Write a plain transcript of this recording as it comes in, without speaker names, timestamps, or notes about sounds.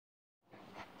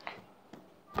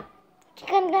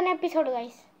Chicken gun episode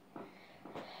guys.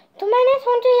 तो मैंने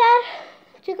सोचा यार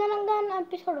चिकन गन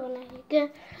एपिसोड बनाएंगे क्या।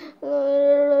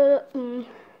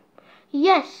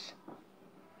 यस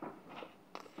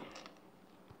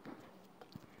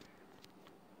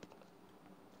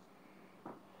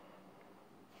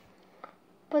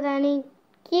पता नहीं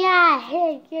क्या है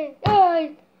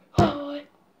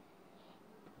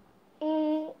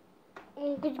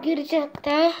कुछ गिर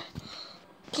सकता है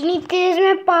इतनी तेज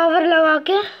में पावर लगा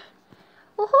के।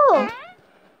 ओहो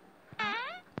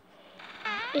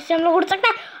इससे हम लोग उड़ सकते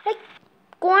हैं। अरे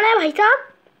कौन है भाई साहब,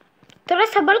 थोड़ा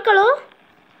सबर करो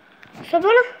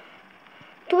सबर।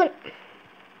 तू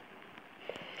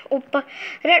ऊपर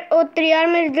रेड ओ यार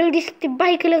मेरी जल्दी से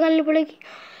बाइक लगानी पड़ेगी,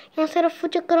 यहाँ से रफू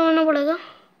चेक करवाना पड़ेगा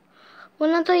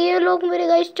वरना तो ये लोग मेरे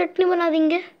गाइस चटनी बना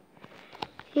देंगे।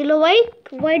 ये लो बाइक,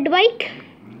 वाइट बाइक,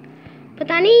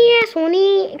 पता नहीं ये सोनी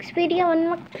एक्सपीरिया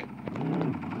 1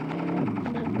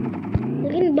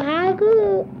 लेकिन भाग।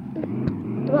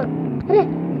 अरे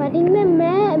फाइटिंग में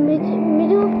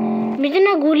मुझे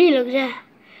ना गोली लग जाए।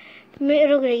 मैं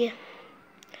रुक रही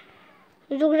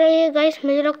है गाइस,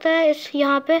 मुझे लगता है इस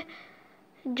यहाँ पे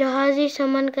जहाज ही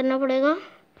सामान करना पड़ेगा।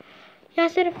 यहाँ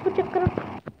से रखो चक्कर।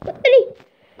 अरे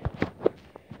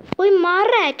कोई मार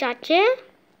रहा है चाचे,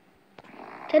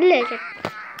 चल ले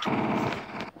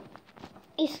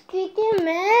इसके के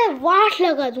मैं वाट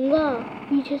लगा दूंगा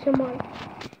पीछे से मार।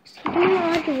 इसके मैं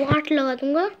आज वाट लगा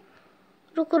दूंगा।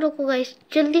 रुको रुको गाइस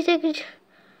जल्दी से कुछ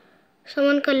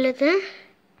सामान कर लेते हैं।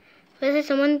 वैसे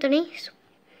सामान तो नहीं,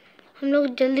 हम लोग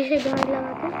जल्दी से गाड़ी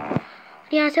लगाते हैं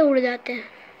यहाँ से उड़ जाते हैं।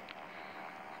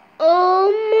 ओह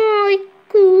माय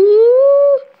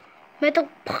गॉड, मैं तो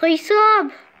भाई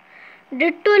साहब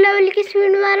डिट्टो लेवल की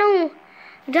स्पीड में आ रहा हूँ।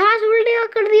 जहाज उल्टा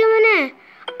कर दिया मैंने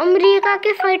अमेरिका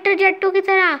के फाइटर जेटों की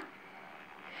तरह।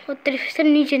 और तेरे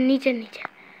नीचे नीचे नीचे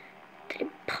तेरे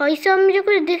भाई साहब मुझे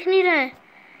कुछ दिख नहीं रहा है।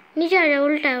 नीचे आ जा,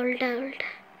 उल्टा उल्टा उल्टा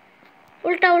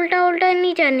उल्टा उल्टा उल्टा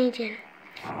नीचे नीचे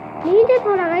नीचे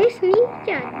थोड़ा गाइस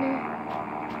नीचे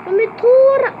हमें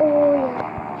थोड़ा। ओ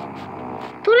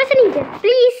यार थोड़ा सा नीचे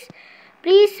please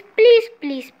please please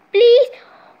please please.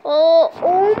 Oh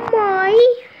my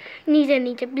नीचे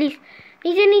नीचे प्लीज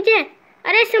नीचे नीचे।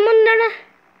 अरे समुद्र,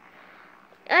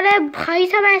 अरे भाई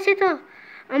साहब ऐसे तो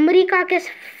अमेरिका के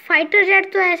फाइटर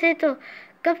जेट तो ऐसे तो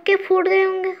कब के फूट गए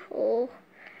होंगे। ओ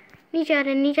नीचे आ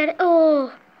रहे नीचे आ रहे।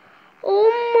 ओ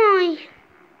माय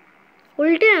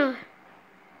उल्टे हैं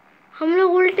हम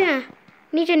लोग, उल्टे हैं।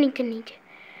 नीचे नीचे नीचे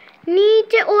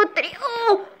नीचे ओ तेरी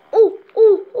ओ ओ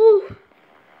ओ ओ।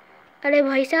 अरे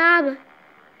भाई साहब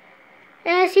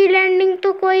ऐसी लैंडिंग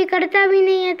तो कोई करता भी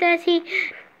नहीं है। तो ऐसी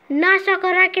नासा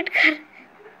का रॉकेट कर,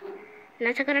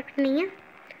 नासा का रॉकेट नहीं है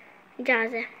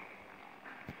जहाज है।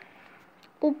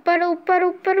 ऊपर ऊपर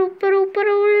ऊपर ऊपर ऊपर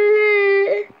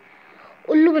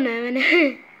उल्लू बनाया मैंने।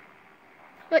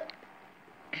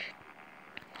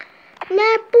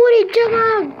 मैं पूरी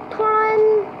जगह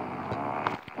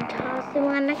जहाज से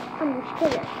मारना कितना मुश्किल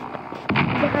है।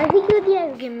 जहाज ही क्यों दिया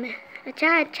इस गेम में।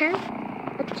 अच्छा अच्छा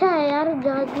अच्छा है यार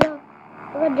जहाज दिया।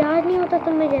 अगर जहाज नहीं होता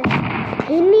तो मुझे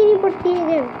खेलनी नहीं पड़ती है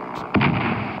गेम।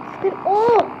 फिर ओ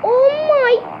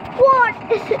माय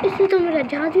गॉड इससे तो मेरा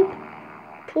जहाज ही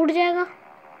फूट जाएगा।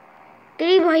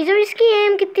 तेरी भाई साहब इसकी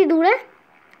एम कितनी दूर है।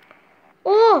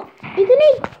 ओ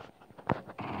इतनी,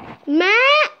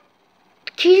 मैं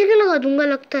खींच के लगा दूंगा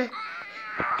लगता है।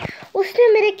 इसने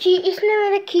मेरे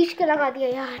खींच के लगा दिया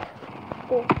यार।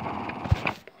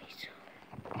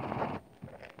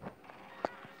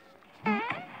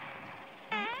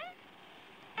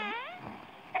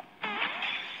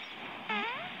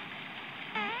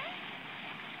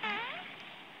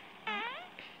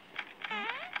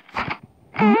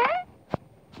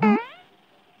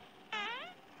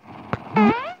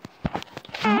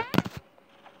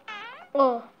 ओ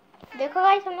देखो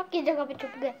गाइस हम लोग किस जगह पे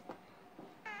छुप गए।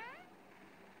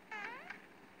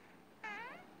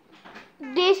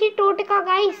 देसी टोटका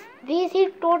गाइस, देसी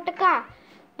टोटका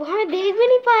वो हमें देख भी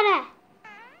नहीं पा रहा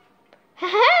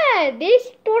है। देसी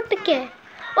टोटके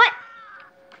ओए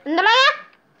अंदर आया,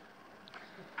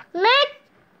 मैं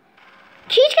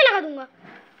खींच के लगा दूंगा।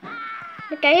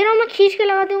 मैं कह रहा हूँ मैं खींच के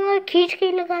लगा दूंगा, खींच के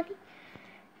ही लगा दी।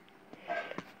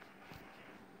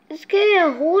 इसके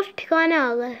होश ठिकाने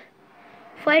आ गए।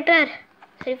 फाइटर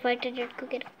जेट को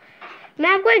कह रहा हूँ मैं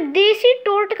आपको एक देसी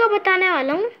टोटका बताने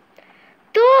वाला हूँ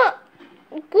तो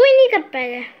कोई नहीं कर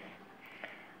पाएगा।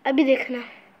 अभी देखना।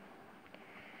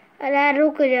 अरे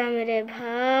रुक जा मेरे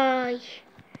भाई।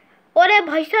 अरे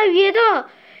भाई साहब ये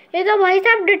तो भाई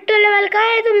साहब डिट्टो लेवल का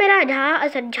है। तो मेरा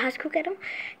जहाज को कह रहा हूँ,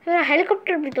 मेरा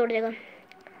हेलीकॉप्टर भी तोड़ देगा।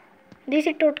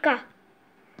 देसी टोटका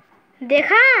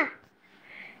देखा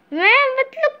मैं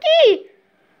मतलब कि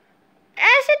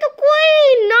ऐसे तो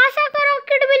कोई नासा का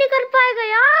रॉकेट भी नहीं कर पाएगा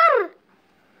यार।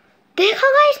 देखा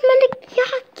गाइस मैंने क्या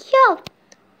किया।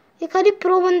 एक आधी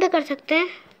प्रो बंदे कर सकते हैं।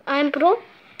 I am pro.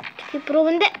 प्रो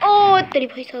बंदे। ओ तेरी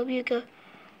भाई साहब ये क्या।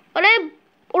 अरे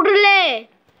उड़ ले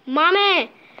मामे।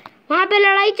 वहाँ पे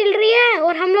लड़ाई चल रही है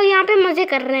और हम लोग यहाँ पे मजे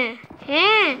कर रहे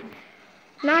हैं।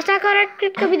 नासा का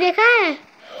रॉकेट कभी देखा है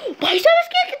भाई साहब?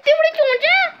 इसकी कितनी बड़ी चोंच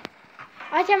है।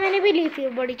 अच्छा मैंने भी ली थी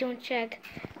बड़ी चोंच शायद।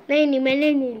 नहीं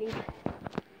मैंने नहीं ली।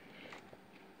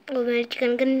 और मेरे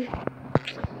चिकन गन।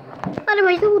 अरे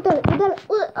भाई साहब उधर उधर।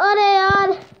 अरे यार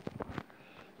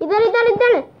इधर इधर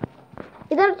इधर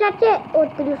इधर चाचे। ओ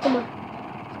तेरी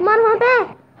कुमार वहाँ पे।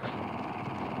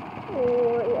 ओ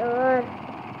यार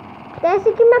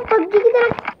कैसे कि मैं पबजी की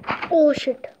तरह। ओ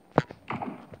शिट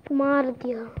मार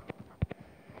दिया।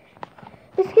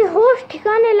 इसके होश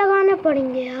ठिकाने लगाने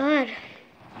पड़ेंगे यार।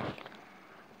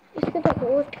 इसके तो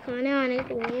होश ठिकाने आने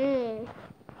चाहिए।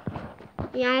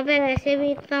 यहाँ पे वैसे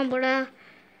भी इतना बड़ा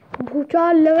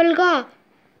भूचाल लेवल का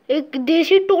एक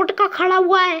देसी टोटका खड़ा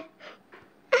हुआ है।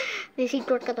 देसी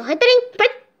टोटका तो है तो नहीं।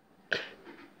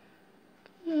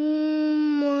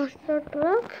 मॉन्स्टर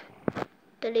ट्रक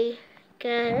तड़ी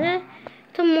क्या है?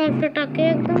 तो मॉन्स्टर ट्रक है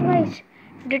एकदम guys.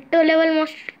 Ditto level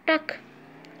monster truck.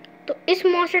 तो इस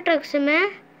मॉन्स्टर ट्रक से मैं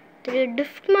तेरे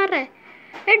ड्रिफ्ट मार रहा है।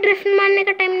 ये ड्रिफ्ट मारने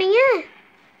का टाइम नहीं है।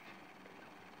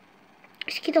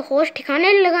 इसकी तो होश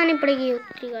ठिकाने लगानी पड़ेगी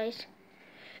गाइस।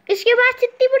 इसके पास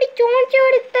इतनी बड़ी चोंच है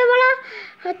और इतना बड़ा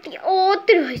हाथी। ओ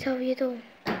तेरे भाई साहब ये तो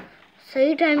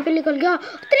सही टाइम पे निकल गया।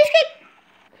 तेरे इसके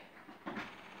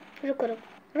रुको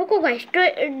रुको रुको गाइस।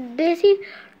 देसी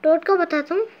टोटका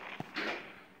बताता हूँ।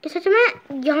 इसे तो मैं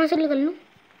यहाँ से निकल लूँ।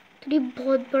 तेरी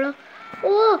बहुत बड़ा।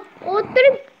 ओ ओ तेरे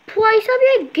भाई साहब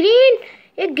ये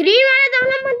ग्रीन वाला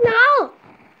दाना मत लगाओ।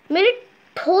 मेरे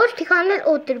ठोस ठिकाने।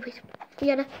 ओ तेरे भाई साहब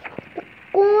यार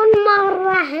कौन मार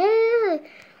रहा है?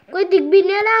 कोई दिख भी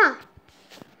नहीं रहा।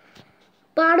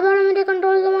 बार बार मुझे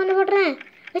कंट्रोल दबाने पड़ रहे हैं।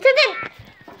 ऐसे देख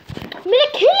मेरे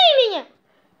खेल ही नहीं है।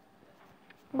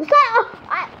 गुस्सा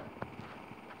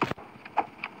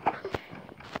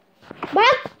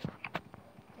भाग।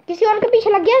 किसी और के पीछे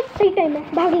लग गया। सही टाइम है।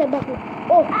 भाग ले भाग ले।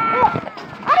 ओ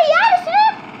अरे यार इसने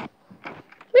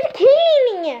मुझे खेल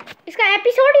ही नहीं है। इसका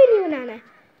एपिसोड ही नहीं बनाना है।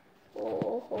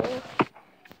 ओहो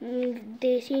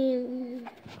देसी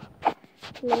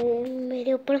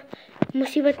मेरे ऊपर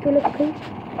मुसीबत क्यों लग गई।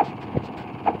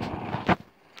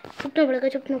 चुपना पड़ेगा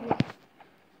चुपना पड़ेगा।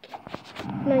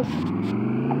 नाइस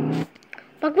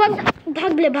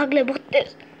भाग ले बहुत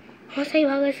तेज। हाँ सही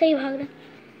भाग रहे सही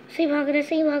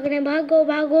भाग रहे। भागो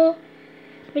भागो।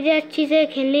 मुझे अच्छी से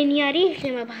खेलने नहीं आ रही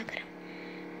इसलिए मैं भाग रहा हूँ।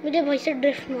 मुझे वैसे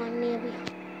ड्रिफ्ट मारनी है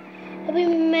अभी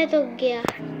मैं तो गया।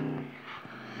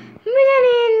 मुझे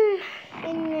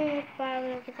इन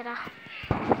पागलों की तरह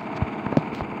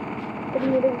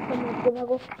मेरे ऊपर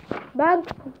भागो भाग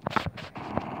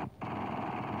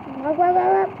भाग भाग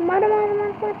भाग मार मार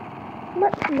मार मार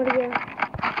मत मर गया।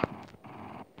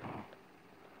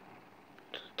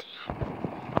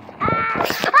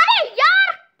 अरे यार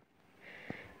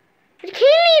मुझे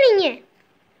खेलनी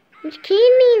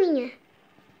नहीं है।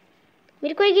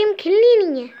 मेरे को ये गेम खेलनी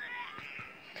नहीं है।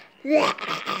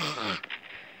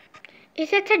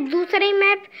 इससे अच्छा दूसरा ही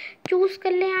मैप चूज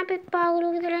कर ले। यहाँ पे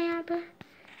पागलों की तरह यहाँ पे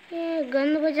ये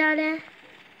गंद बजा रहे हैं।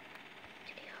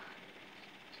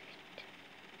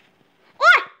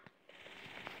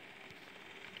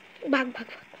 भाग भाग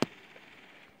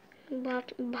भाग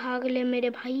भाग ले मेरे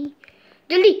भाई।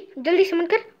 जल्दी जल्दी समझ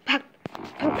कर भाग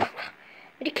भाग भाग।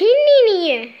 मुझे खेलनी नहीं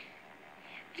है।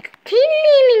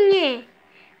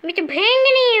 मैं तो भाग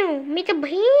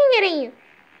रही हूँ।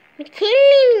 मुझे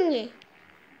खेलनी नहीं है।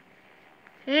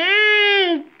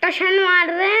 टशन मार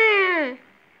रहे हैं।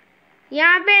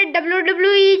 यहाँ पे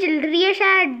WWE चल रही है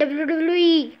शायद।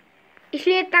 WWE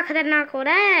इसलिए इतना खतरनाक हो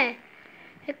रहा है।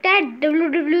 लगता है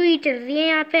WWE चल रही है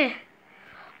यहाँ पे।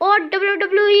 और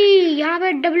WWE यहाँ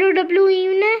पे WWE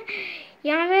ने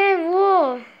यहाँ पे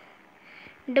वो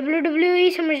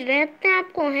WWE समझ रहे हैं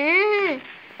आपको हैं।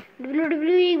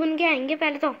 WWE बन के आएंगे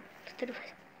पहले तो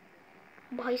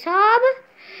भाई साहब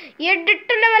ये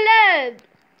डिट्टो लेवल है।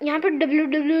 यहाँ पे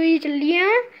WWE चल रही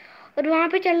है और वहाँ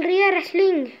पे चल रही है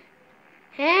रेसलिंग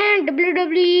है।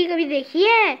 WWE कभी देखी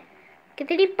है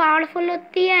कितनी पावरफुल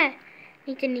होती है।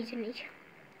 नीचे नीचे नीचे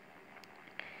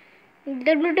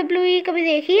WWE कभी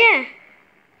देखी है।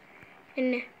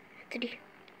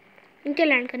 नीचे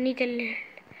लैंड कर नीचे लैंड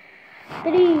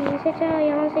तेरी ऐसे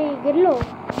यहाँ से गिर लो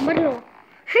मर लो।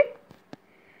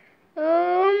 ओ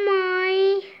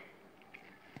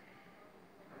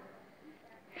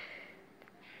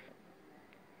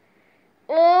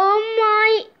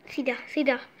माय सीधा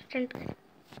सीधा स्टंट कर,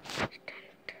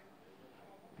 स्टंट।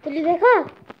 पुलिस देखा,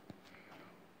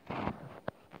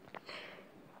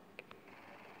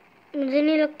 मुझे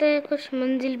नहीं लगता है कुछ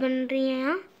मंजिल बन रही है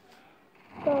यहाँ।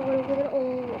 पागल की तरह।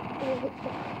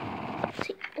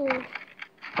 ओ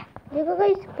देखो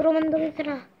गाइस, प्रो बंदों की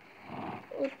तरह।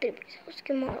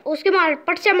 उसके मार,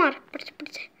 पट से मार, पट से।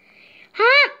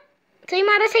 हाँ सही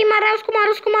मारा, सही मारा। उसको मार,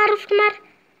 उसको मार, उसको मार।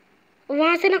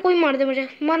 वहां से ना कोई मार दे मुझे।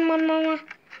 मार मार मार मार,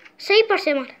 सही पट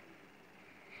से मार।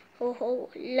 ओहो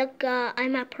लगा, I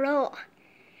am a pro.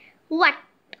 What?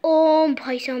 ओ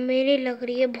भाई साहब, मेरे लग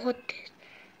रही है बहुत तेज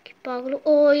कि पागल।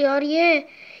 ओ यार, ये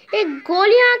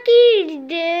गोलियां की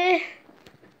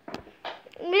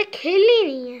मेरे खेलनी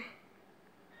नहीं है।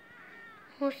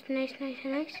 नाइस नाइस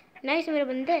नाइस नाइस मेरे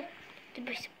बंदे। तेरे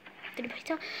भाई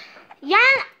साहब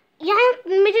यहाँ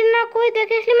मुझे ना कोई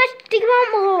देखे, इसलिए मैं स्टिक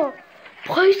बम हो।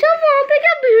 भाई साहब वहाँ पे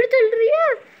क्या भीड़ चल रही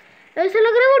है, ऐसा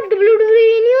लग रहा है वो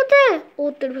WWE नहीं होता है। ओ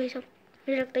तेरे भाई साहब,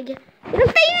 मुझे लगता है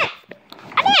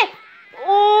अरे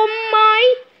ओ माय,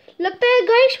 लगता है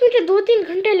गाइस मुझे 2-3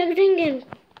 घंटे लग जाएंगे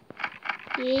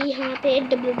इनको। ये यहाँ पे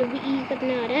WWE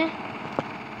करने आ रहा है।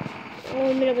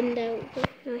 ओ मेरा बंदा है ऊपर।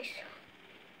 नाइस।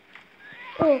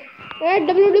 ओ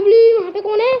WWE वहाँ पे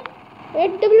कौन है?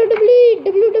 WWE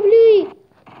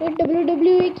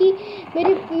की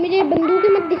मेरे बंदूक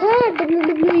मत दिखा।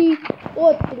 WWE।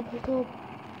 ओ तेरे भाई साहब,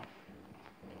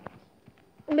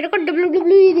 मेरे को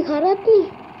WWE दिखा रहा है तू।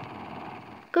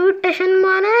 कभी टशन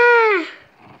मारा है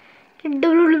कि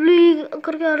WWE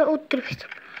करके आ रहा। ओ तेरे भाई साहब,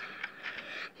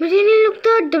 मुझे नहीं लगता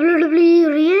WWE हो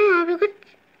रही है यहाँ पे कुछ।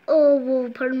 ओ वो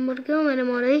फट मर गया, मैंने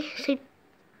मारा ही। सही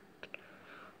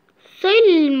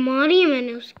सही मारी है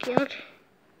मैंने उसकी यार।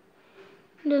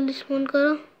 जल्दी स्पॉन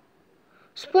करो,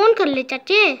 स्पॉन कर ले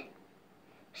चाचे।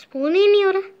 स्पॉन ही नहीं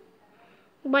हो रहा।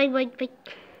 बाइक बाइक बाइक,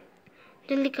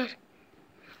 जल्दी कर।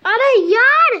 अरे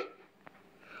यार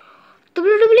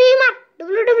WWE मार,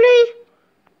 WWE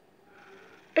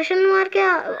टशन मार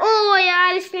क्या। ओ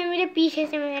यार, इसने मेरे पीछे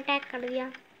से मुझे अटैक कर दिया।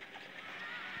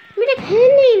 मुझे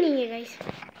खेलनी ही नहीं है गाइस।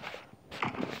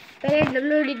 पहले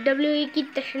WWE की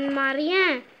टशन मारी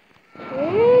है।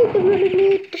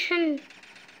 WWE टशन,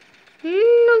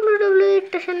 WWE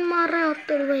टशन मार रहे हो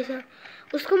तेरे भाई साहब।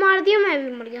 उसको मार दिया, मैं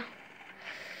भी मर गया।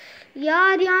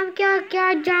 यार यहाँ क्या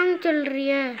क्या जंग चल रही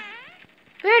है।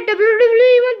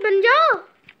 WWE मत बन जाओ,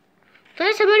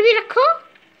 थोड़ा सब्र भी रखो।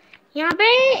 यहाँ पे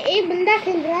एक बंदा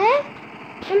खेल रहा है,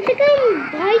 कम से कम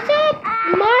भाई साहब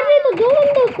मारने तो दो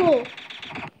बंदों को।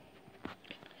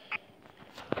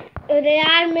 अरे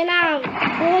यार मेरा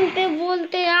बोलते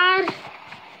बोलते यार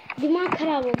दिमाग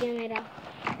खराब हो गया मेरा।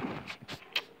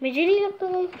 मुझे नहीं लगता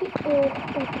है कि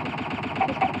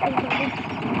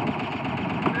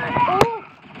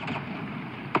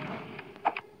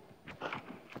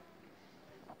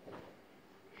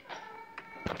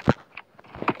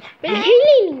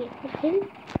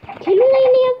खेलूंगा ही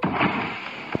नहीं। अब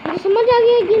मुझे समझ आ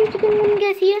गया गेम चिकन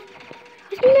कैसी है।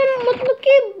 इसमें मतलब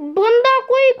कि बंदा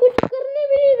कोई कुछ करने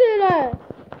भी नहीं दे रहा है।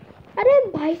 अरे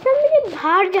भाई साहब, मुझे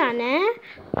बाहर जाना है,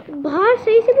 बाहर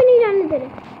सही से भी नहीं जाने दे रहे।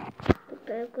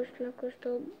 कुछ ना कुछ तो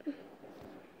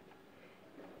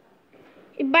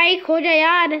बाइक हो जा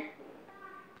यार,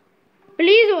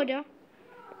 प्लीज हो जा,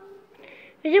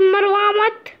 मुझे मरवा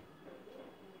मत,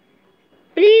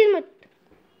 प्लीज मत।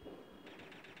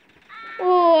 ओ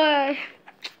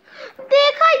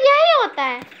देखा, यही होता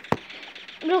है।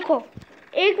 रुको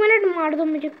 1 मिनट, मार दो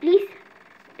मुझे प्लीज,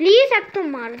 प्लीज। अब तो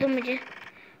मार दो मुझे,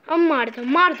 अब मार दो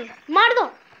मार दो मार दो।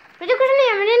 मुझे कुछ नहीं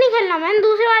है, मुझे नहीं खेलना, मैंने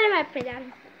दूसरे वाले मैप पे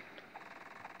जाना।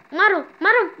 मारो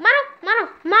मारो मारो मारो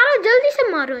मारो, जल्दी से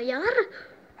मारो यार,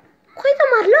 कोई तो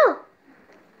मार लो।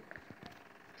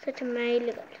 सच मैं ही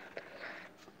लगा,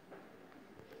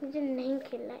 मुझे नहीं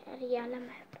खेलना यार ये वाला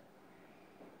मैप।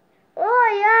 ओ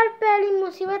यार पहली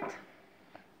मुसीबत।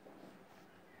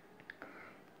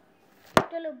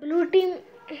 चलो ब्लू टीम,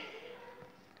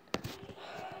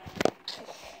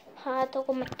 हाथों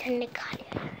को मच्छर ने खा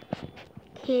लिया,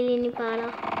 खेल ही नहीं पा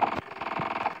रहा।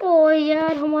 ओ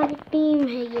यार हमारी टीम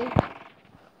है ये।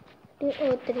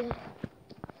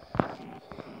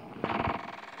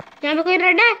 यहाँ पे कोई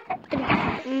रेड है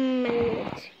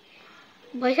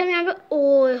भाई साहब। यहाँ पे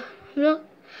ओ हम लोग,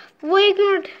 वो 1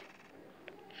 मिनट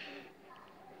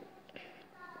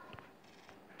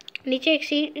नीचे एक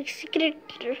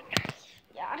सीक्रेट यार।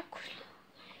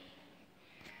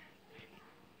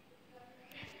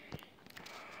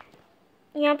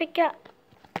 यहाँ पे क्या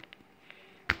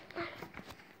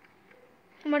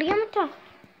मर गया मच्छा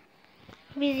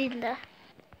भी जिंदा।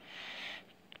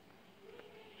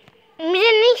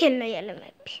 मुझे नहीं खेलना ये वाला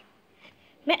मैप भी,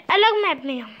 मैं अलग मैप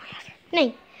में जाऊंगा यार।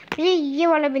 नहीं, ये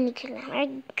वाला भी नहीं खेलना है।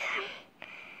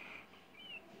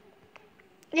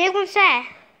 ये कौन सा है?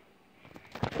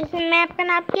 इस मैप का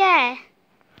नाम क्या है?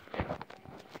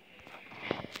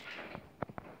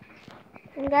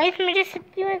 गाइस मुझे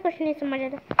सच्ची में कुछ नहीं समझ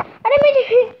आता। अरे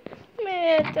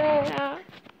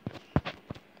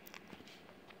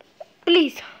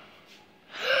प्लीज।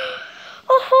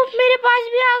 ओहो मेरे पास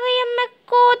भी आ गई। अब मैं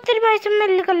को तेरे भाई से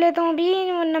मिल कर लेता हूँ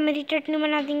अभी, वरना मेरी चटनी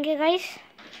बना देंगे गाइस।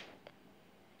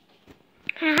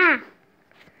 हाँ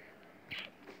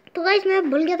तो गाइस मैं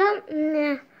भूल गया था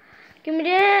कि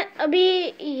मुझे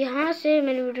अभी यहाँ से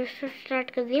मैंने वीडियो स्टार्ट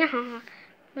कर दिया। हाँ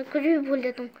मैं कुछ भी भूल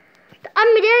जाता हूँ। तो अब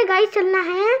मुझे गाइस चलना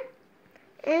है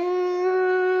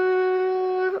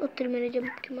उत्तर। मैंने जब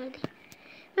क्यों मार दी?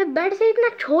 मैं बेड से इतना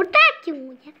छोटा क्यों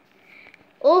हूँ यार?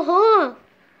 ओहो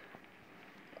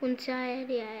कौन सा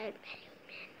है यार?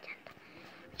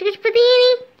 मुझे कुछ पता ही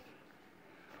नहीं।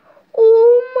 ओ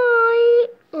माय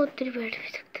उत्तर बैठ भी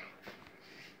सकता।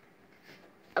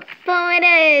 अब तो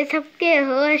मेरे सबके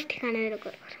होस्ट ठिकाने मेरे को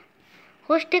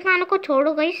होस्ट ठिकाने को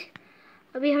छोड़ो गाइस।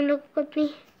 अभी हम लोग को अपनी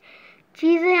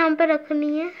चीजें यहाँ पे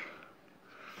रखनी है।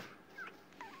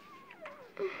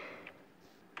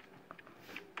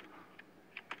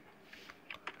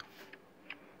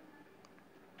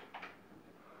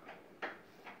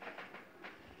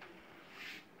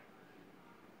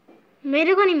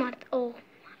 मेरे को नहीं मारता। ओह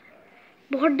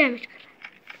बहुत डैमेज कर रहा है।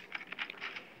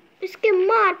 इसके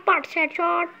मार पार्ट सेट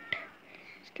शॉट।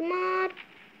 इसके मार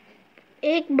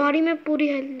एक बारी में पूरी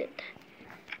हेल्थ देता है।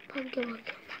 भाग गया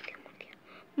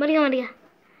मर गया।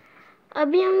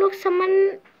 अभी हम लोग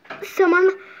समन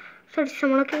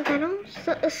क्यों कह रहा हूँ?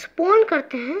 स्पॉन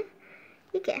करते हैं।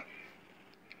 ठीक है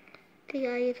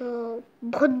ये तो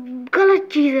बहुत गलत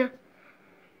चीज है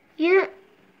ये।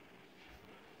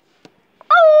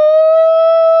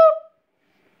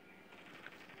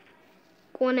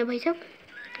 कौन है भाई साहब?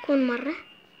 कौन मार रहा है?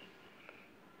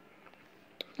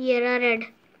 ये रहा रेड,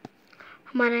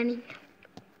 हमारा नहीं।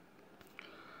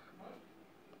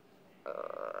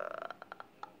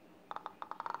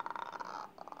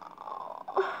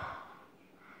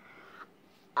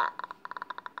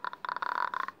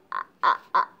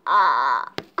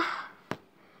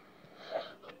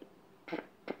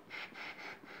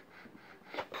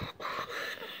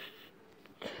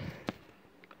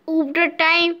 Over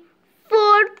time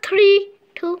 4 3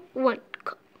 2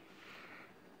 1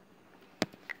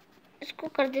 इसको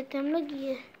कर देते हैं हम लोग।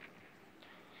 ये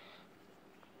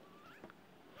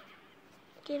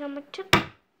तेरा मच्छर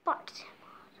पाट से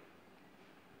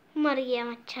मर गया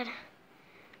मच्छर।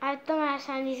 अब तो मैं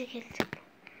आसानी से खेल सकता।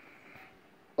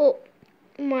 ओ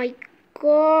माय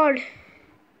गॉड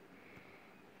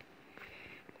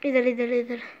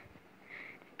इधर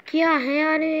क्या है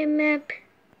यार ये मैप?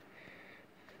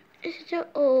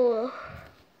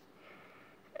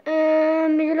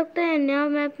 मुझे लगता है नया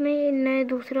मैप में नए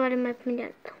दूसरे वाले मैप में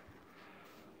जाता हूँ।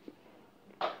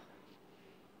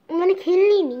 मैंने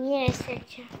खेलनी नहीं है ऐसे।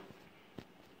 अच्छा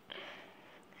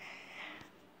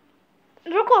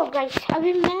रुको गाइस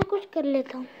अभी मैं कुछ कर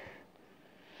लेता हूँ।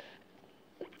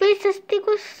 कोई सस्ती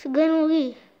कुछ गन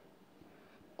होगी?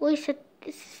 कोई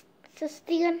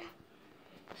सस्ती गन?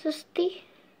 सस्ती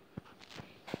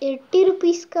 80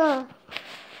 रुपीस का।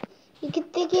 ये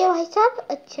कितने की है भाई साहब?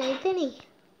 अच्छा इतने नहीं।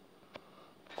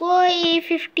 कोई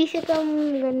 50 से कम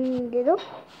गन दे दो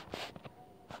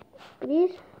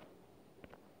प्लीज।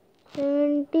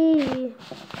 70।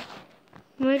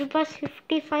 मेरे पास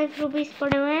 55 रुपीस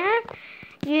पड़े हुए हैं।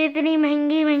 ये इतनी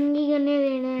महंगी गने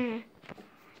देना है?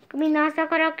 कभी नासा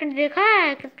करा के देखा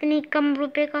है कितनी कम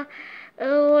रुपए का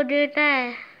वो देता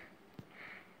है?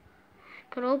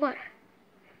 बरोबर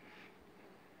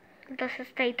तो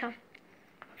सस्ता ही था।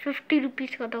 50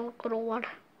 रुपीस का था करोड़।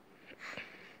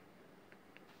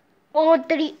 ओ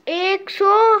तेरी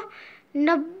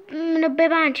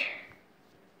 195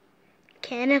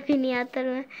 कहना भी नहीं आता।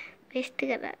 मैं बेइज्जती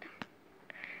कर रहा था।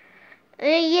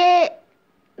 ये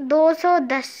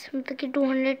 210 मतलब कि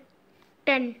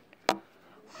 210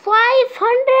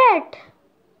 500।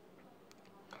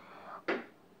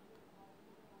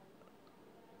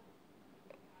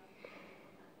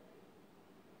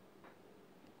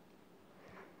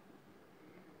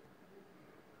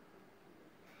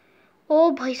 ओ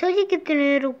भाई साहब ये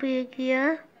कितने रुपए की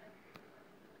है?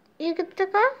 ये कितने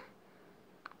का?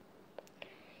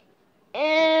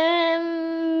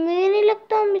 मुझे नहीं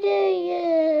लगता। मुझे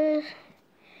ये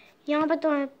यहाँ पे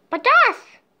तो है 50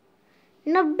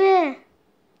 90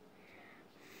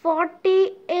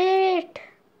 48।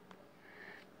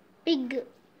 पिग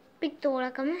तो बड़ा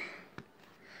कम है।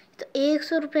 तो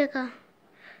 100 रुपये का।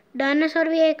 डायनासोर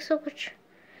भी 100 कुछ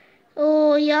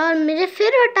ओ यार मेरे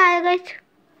फिर हटाएगा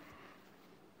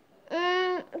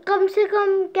कम से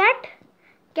कम कैट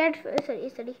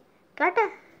सॉरी कैट है।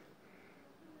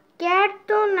 कैट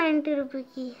तो 90 रुपए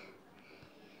की।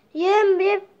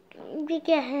 ये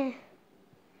क्या है?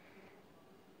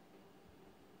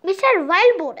 मिस्टर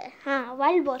वाइल्ड बोर है। हाँ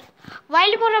वाइल्ड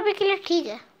बोर अभी के लिए ठीक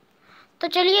है। तो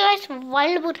चलिए गाइस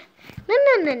वाइल्ड बोर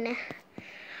न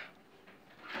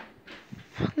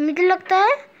मुझे लगता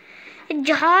है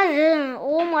जहाज है।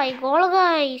 ओ माय गॉड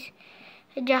गाइस,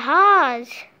 जहाज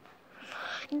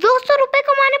 200 रुपए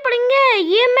कमाने पड़ेंगे।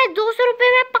 ये मैं 200 रुपए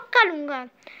में पक्का लूंगा।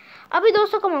 अभी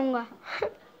 200 कमाऊंगा।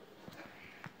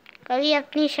 कभी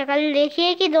अपनी शक्ल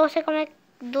देखिए कि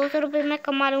 200 रुपए में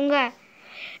कमा लूंगा।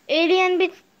 एलियन भी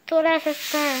थोड़ा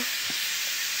सस्ता है,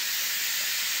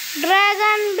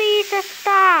 ड्रैगन भी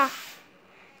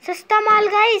सस्ता माल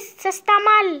गाइस, सस्ता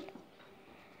माल।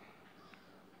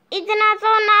 इतना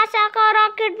तो नासा का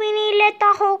रॉकेट भी नहीं लेता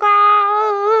होगा।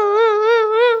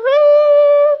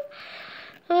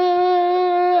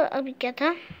 अभी क्या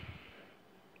था?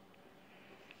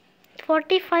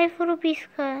 45 रुपीज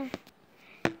का है।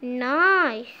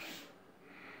 नाइस।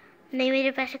 नहीं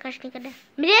मेरे पैसे खर्च नहीं करने,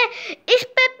 मुझे इस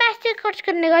पे पैसे खर्च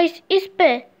करने का। इस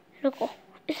पे रुको,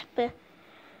 इस पे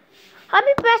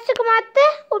अभी पैसे कमाते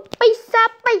और पैसा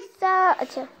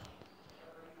अच्छा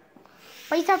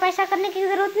पैसा करने की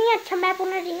जरूरत नहीं है। अच्छा मैप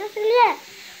होना चाहिए इसलिए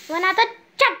वरना तो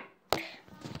चट।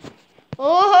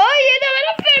 ओहो ये तो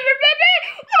मेरा फेवरेट मैप है।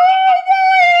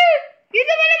 ये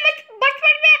तो मैंने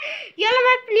बचपन में ये वाला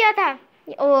मैप लिया था।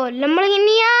 ओ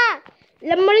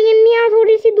लंबड़गिनिया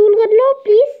थोड़ी सी दूर कर लो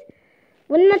प्लीज,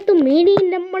 वरना तो मेरी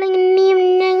लंबड़गिनी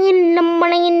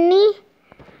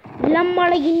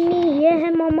ये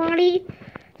है हमारी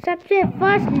सबसे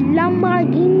फर्स्ट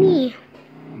लंबड़गिनी।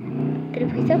 तेरे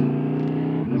भाई साहब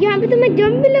यहाँ पे तो मैं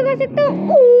जंप भी लगा सकता हूँ।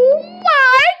 Oh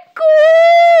my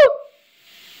God!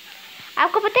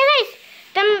 आपको पता है गाइस,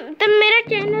 तब मेरा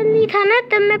चैनल नहीं था ना,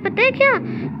 तब मैं पता है क्या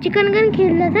चिकन गन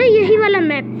खेल रहा था। यही वाला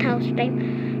मैप था उस टाइम,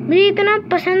 मुझे इतना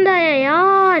पसंद आया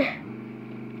यार।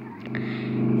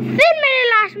 फिर मैंने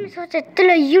लास्ट में सोचा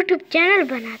चलो यूट्यूब चैनल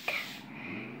बनाते हैं,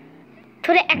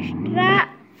 थोड़े एक्स्ट्रा,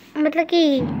 मतलब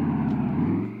कि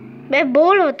मैं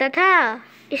बोर होता था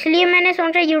इसलिए मैंने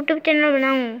सोचा यूट्यूब चैनल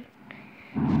बनाऊं।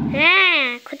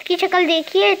 हैं खुद की शक्ल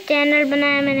देखिए, चैनल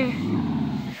बनाया मैंने।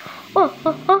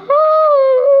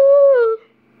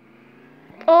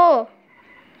 ओ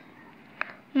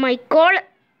माय गॉड,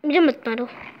 मुझे मत मारो।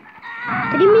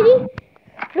 तेरी मेरी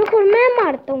रुको मैं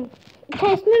मारता हूँ। अच्छा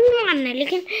इसमें भी मारना है,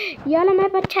 लेकिन ये वाला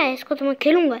मैप अच्छा है, इसको तो मैं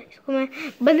खेलूंगा, इसको मैं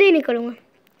बंद ही नहीं करूँगा।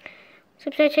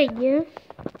 सबसे अच्छा ये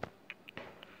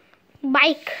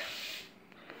बाइक,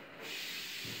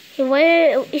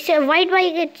 इसे वाइट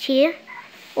बाइक अच्छी है।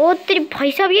 ओ तेरी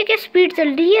भाई साहब ये क्या स्पीड चल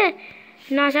रही है,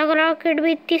 नासा का रॉकेट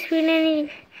भी इतनी स्पीड नहीं।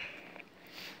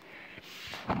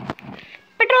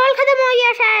 पेट्रोल खत्म हो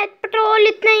गया शायद, पेट्रोल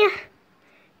इतना ही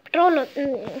पेट्रोल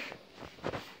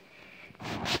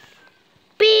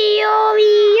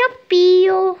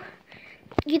पियो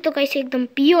ये तो कैसे एकदम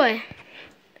पियो है।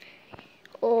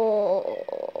 ओ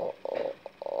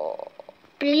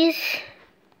प्लीज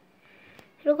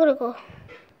रुको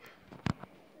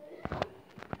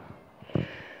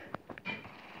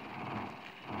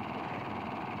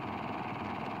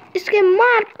इसके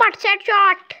मार पट से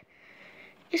शॉट,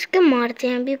 इसके मारते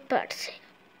हैं अभी पट से।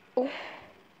 ओ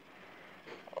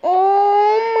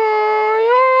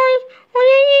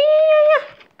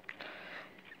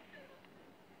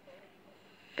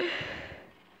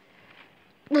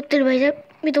उत्तर भाई साहब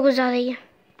भी तो कुछ ज्यादा ही है।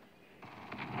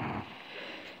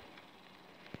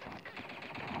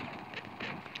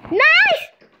 नाइस!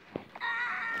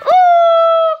 ओ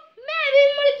मैं भी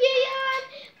मर गया यार,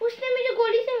 उसने मुझे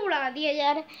गोली से उड़ा दिया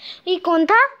यार। ये कौन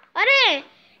था? अरे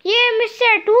ये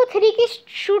मिस्टर 2-3 की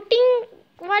शूटिंग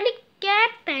वाली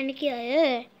कैप पहन के आया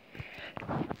है।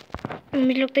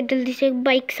 मुझे लगता है जल्दी से एक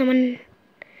बाइक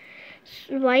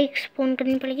स्पॉन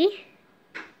करनी पड़ेगी।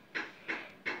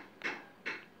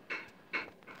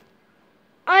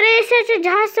 अरे ऐसे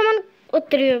जहाज सामान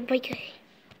उतरी बाइक है।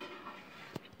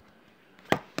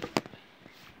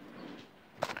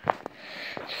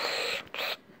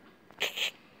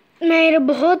 मैं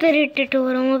बहुत इरिटेट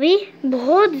हो रहा हूँ अभी,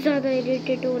 बहुत ज़्यादा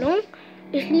इरिटेट हो रहा हूँ,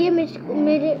 इसलिए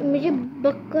मुझे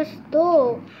बकस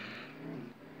दो।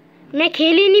 मैं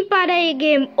खेल ही नहीं पा रहा ये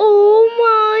गेम। ओ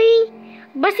माई,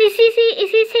 बस इसी से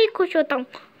ही खुश होता हूँ,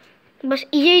 बस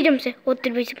यही जम से। ओ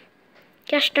तेरे भाई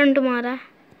क्या स्टंट मारा,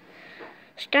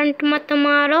 स्टंट मत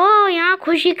मारो, यहाँ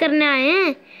खुशी करने आए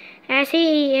हैं, ऐसे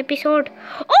ही एपिसोड।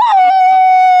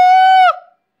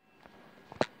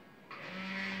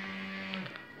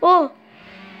 ओ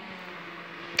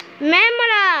मैं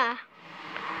मरा।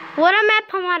 वो रहा मैप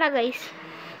हमारा गाइस।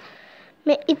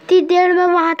 मैं इतनी देर में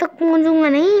वहां तक पहुंचूंगा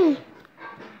नहीं,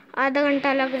 आधा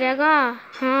घंटा लग जाएगा।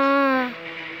 हाँ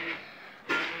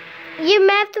ये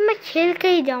मैप तो मैं खेल के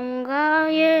ही जाऊंगा।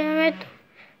 ये मैं तो,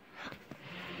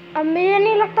 अब मुझे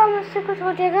नहीं लगता मुझसे कुछ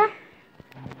हो जाएगा।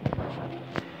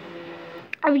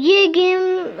 अब ये गेम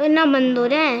ना बंद हो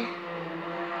रहा है।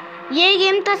 ये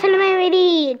गेम तो असल में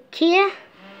मेरी अच्छी है।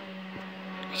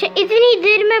 अच्छा इतनी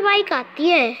देर में बाइक आती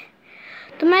है,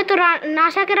 तो मैं तो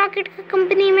नासा के रॉकेट की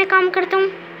कंपनी में काम करता हूँ।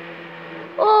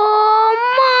 ओ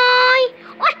माय,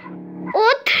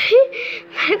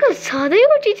 मेरे को ज़्यादा ही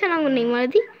ऊंची छलांग नहीं मार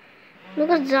दी। मेरे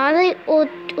को ज़्यादा ही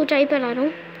ऊंचाई पर ला रहा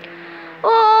हूँ।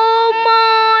 ओ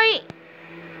माय,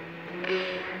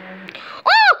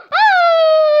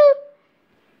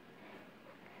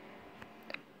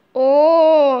 ओ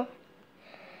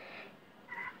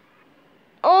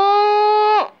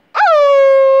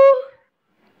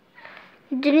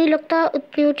मुझे नहीं लगता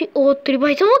उतनी ऊंची। ओ तेरी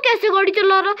भाई साहब, वो कैसे गाड़ी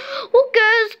चला रहा, वो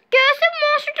कैसे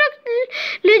मास्टर ट्रक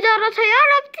ले जा रहा था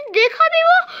यार। आपने देखा नहीं,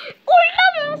 वो उल्टा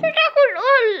मास्टर ट्रक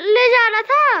ले जा रहा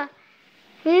था।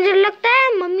 मुझे लगता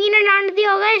है मम्मी ने डांट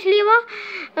दिया होगा, इसलिए वो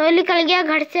निकल गया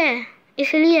घर से,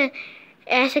 इसलिए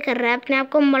ऐसे कर रहा है, अपने आप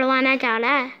को मरवाना चाह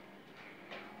रहा है।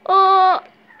 ओ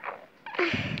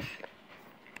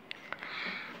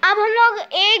अब हम लोग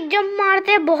एक जंप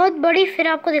मारते हैं बहुत बड़ी, फिर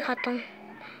आपको दिखाता हूँ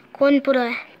कौन पूरा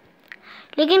है।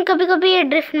 लेकिन कभी कभी ये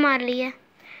ड्रिफ्ट मार लिया,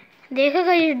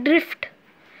 देखेगा ये ड्रिफ्ट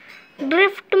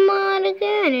मार के।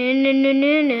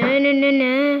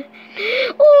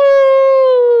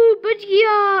 बच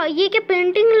गया। ये क्या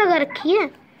पेंटिंग लगा रखी है,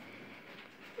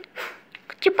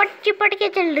 चिपट चिपट के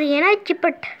चल रही है ना,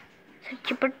 चिपट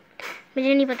चिपट।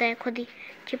 मुझे नहीं पता है खुद ही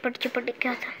चिपट चिपट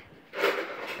क्या था।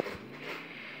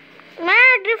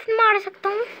 मैं ड्रिफ्ट मार सकता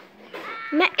हूँ।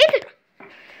 मैं इधर,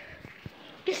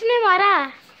 किसने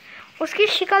मारा, उसकी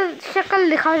शक्ल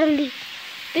दिखाओ जल्दी।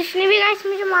 जिसने भी गाइस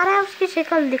मुझे मारा है उसकी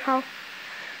शक्ल दिखाओ।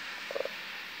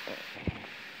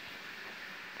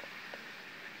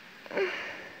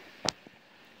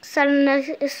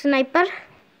 स्नाइपर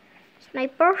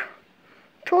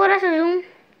थोड़ा सा जूम,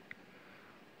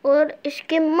 और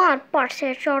इसके मार पार्ट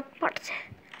से शॉट, पार्ट से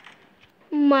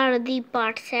मार दी,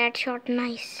 पार्ट से शॉट।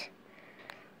 नाइस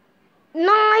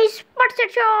पार्ट से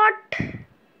शॉट।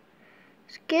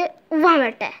 इसके वहाँ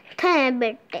बैठे हैं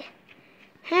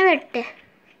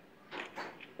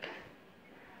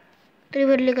तेरी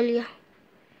बार निकल गया।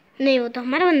 नहीं होता,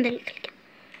 हमारा बंदा निकल गया।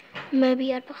 मैं भी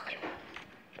यार पागल।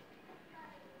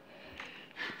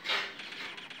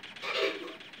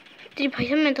 तेरी भाई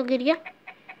साहब मैं तो गिर गया,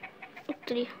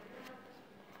 उतरी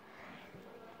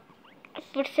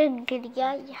फिर से गिर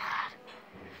गया यार,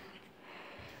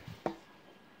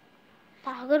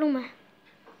 पागल हूँ मैं।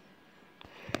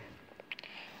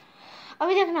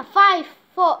 अभी देखना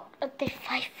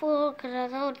 5-4 कर रहा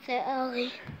था और से आ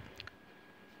गई।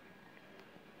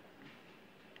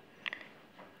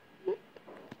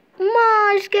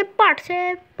 मार इसके पार्ट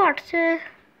से।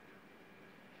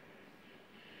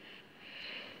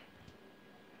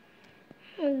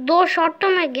 दो शॉटों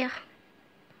में गया,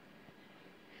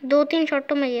 2-3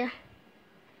 शॉटों में गया।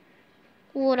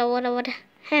 वो रहा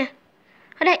है।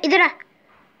 अरे इधर आ,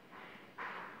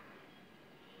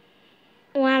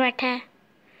 वहाँ बैठा है।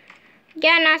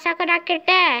 क्या नासा का रॉकेट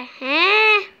है,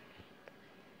 हैं?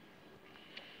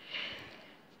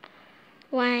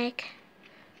 वहाँ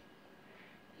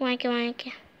क्या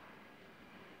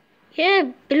ये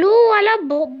ब्लू वाला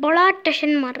बड़ा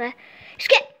टशन मार रहा है।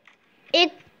 इसके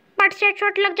एक पार्ट से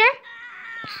शॉट लग जाए,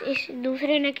 इस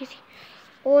दूसरे ने किसी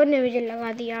और ने मुझे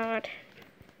लगा दिया यार।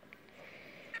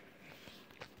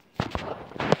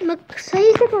 मैं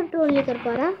सही से कंट्रोल नहीं कर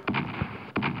पा रहा।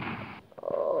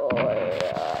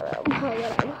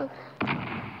 भाग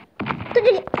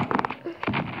तुझे।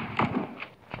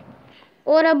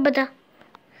 और अब बता,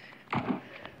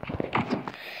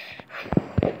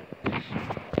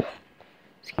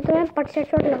 इसकी तो मैं पट से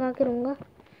शॉट लगा के रहूंगा।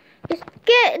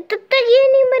 इसके तब तक ये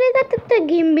नहीं मरेगा, तब तक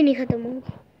गेम भी नहीं खत्म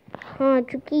होगी। हाँ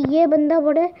क्योंकि ये बंदा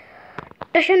बड़े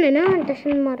टशन है ना,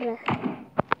 टशन मार रहा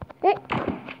है।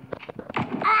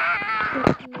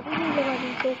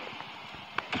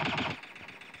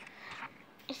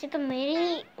 इसे तो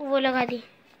मेरी वो लगा दी।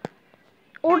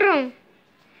 उड़ रहा हूँ,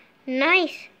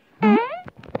 नाइस।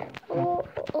 ओ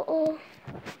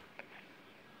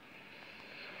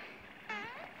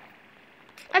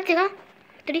अब देखा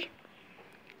तेरी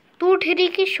टू ठेरी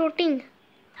की शूटिंग,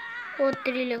 वो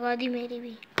तेरी लगा दी मेरी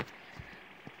भी।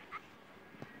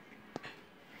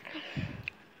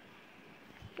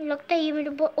 लगता है ये मेरे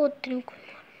बहुत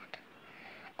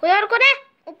कोई और कौन है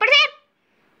ऊपर से।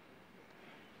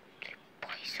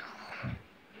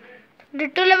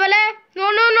 डिट्टो लेवल है। No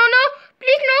no no no,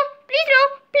 please no, please no,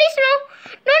 please no,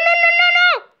 no no no no no.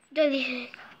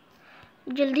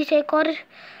 जल्दी से एक और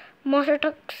मॉन्स्टर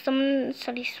ट्रक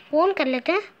सॉरी स्पॉन कर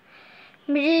लेते हैं।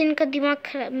 मेरे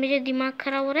दिमाग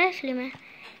खराब हो रहा है, इसलिए मैं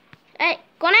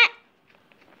कौन है?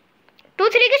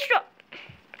 2-3 के स्ट्रो।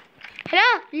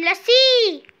 हेलो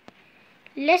लस्सी,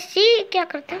 लस्सी क्या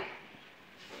करते हैं?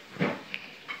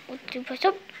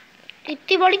 सब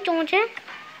इतनी बड़ी चोंच है,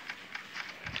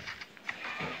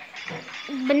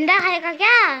 बंदा खाएगा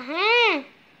क्या है?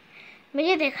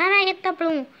 मुझे देखा ना कितना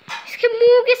पढ़ूं, इसके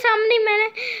मुंह के सामने मैंने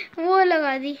वो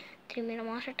लगा दी थी। मेरा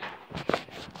मास्टर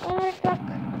और ट्रक,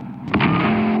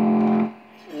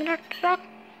 मेरा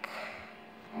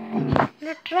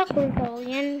ट्रक उल्टा हो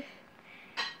गया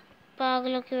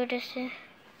पागलों की वजह से।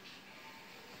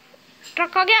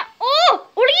 ट्रक आ गया। ओ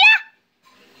उड़ गया,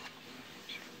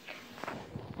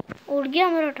 उड़ गया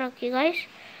मेरा ट्रक ही गाइस।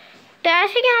 टायर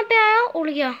से यहाँ पे आया, उड़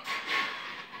गया,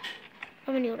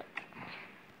 अब नहीं उड़ा।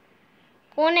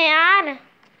 कौन है यार?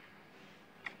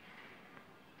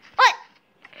 ओए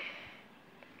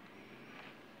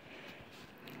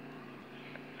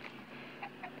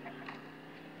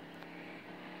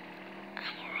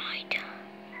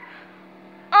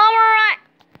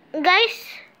गाइस,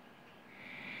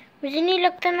 मुझे नहीं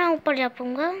लगता मैं ऊपर जा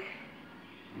पाऊंगा।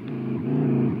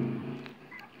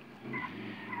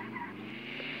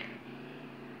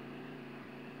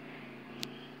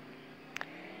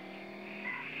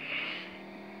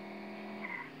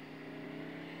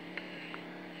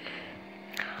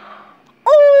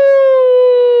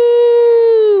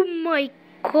 माय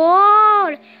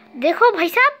गॉड, देखो भाई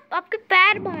साहब, आपके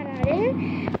पैर बाहर आ रहे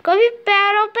हैं। कभी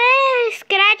पैरों पे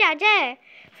स्क्रैच आ जाए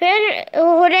फिर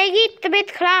हो जाएगी तबीयत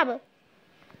खराब।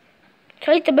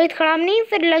 सॉरी तबीयत खराब नहीं,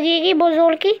 फिर लगेगी बहुत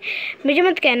जोर की। मुझे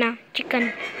मत कहना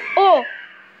चिकन। ओ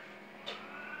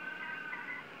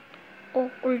ओ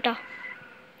उल्टा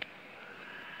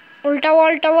उल्टा हुआ,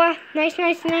 उल्टा हुआ। Nice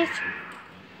nice nice.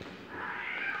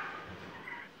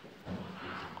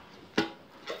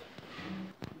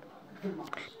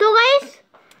 तो गाइस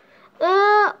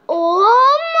ओ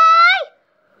माय,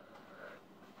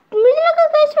 मुझे लगा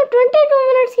गाइस मैं 22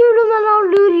 मिनट्स की वीडियो बना रहा हूँ,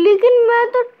 लेकिन मैं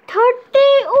तो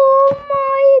 30। ओ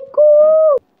माय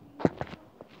गॉड,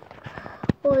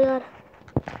 ओ यार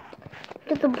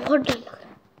ये तो बहुत डर लग रहा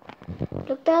है।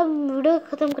 लगता है वीडियो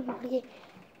खत्म करनी पड़ेगी।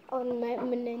 और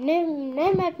मैंने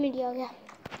नए मैप में दिया गया,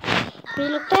 मुझे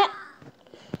लगता है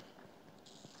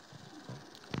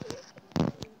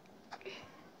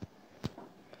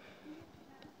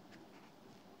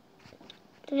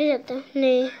चले जाते हैं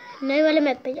नए वाले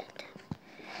मैप पे जाते हैं।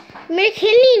 मेरे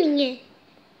खेलनी नहीं है।